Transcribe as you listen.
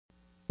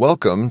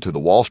Welcome to the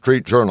Wall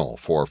Street Journal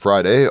for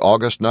Friday,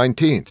 August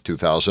 19th,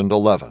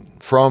 2011,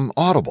 from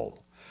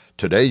Audible.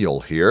 Today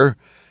you'll hear,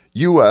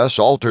 U.S.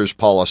 alters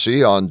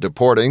policy on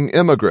deporting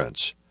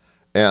immigrants,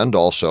 and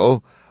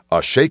also,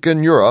 a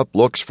shaken Europe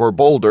looks for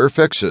bolder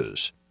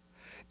fixes.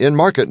 In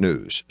market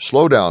news,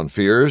 slowdown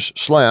fears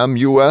slam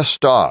U.S.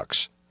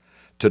 stocks.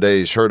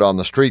 Today's Heard on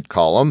the Street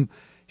column,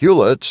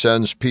 Hewlett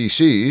sends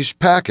PCs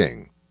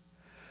packing.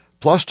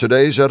 Plus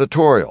today's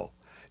editorial,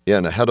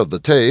 in Ahead of the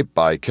Tape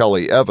by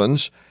Kelly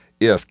Evans,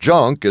 If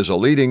Junk is a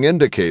Leading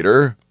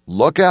Indicator,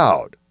 Look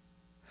Out.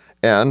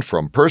 And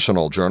from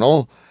Personal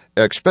Journal,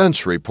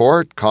 Expense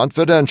Report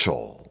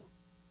Confidential.